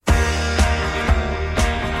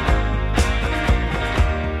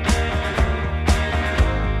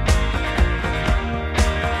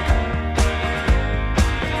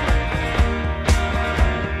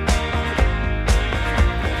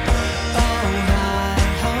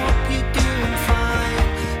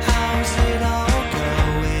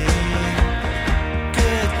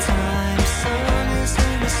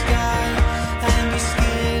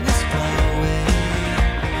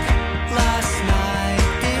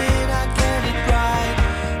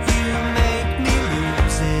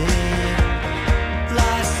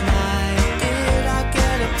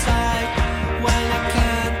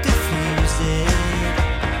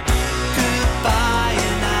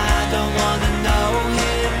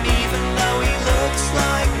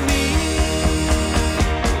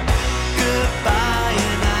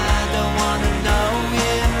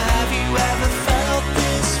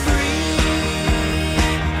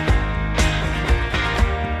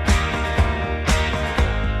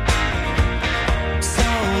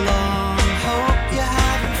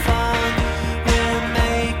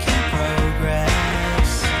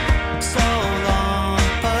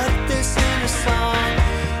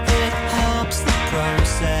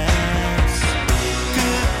process.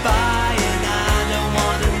 Goodbye, and I don't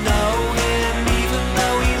wanna know him, even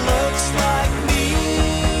though he looks like me.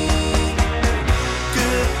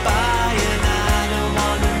 Goodbye, and I don't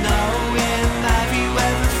wanna know him. Have you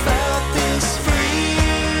ever felt this free?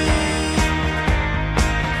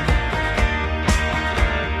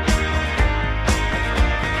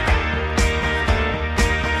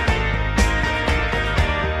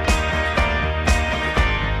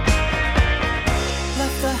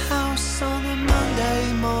 Left the house on a Monday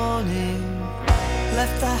morning,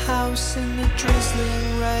 left the house in the drizzling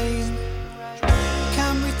rain.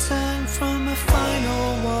 Can return from a final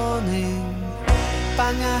warning,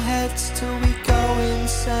 bang our heads till we go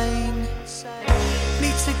insane.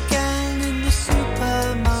 Meet again in the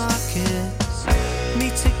supermarket,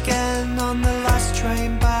 meet again on the last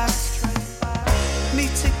train back,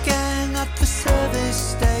 meet again at the service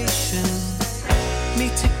station,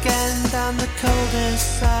 meet again down the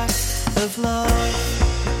cul-de-sac of love.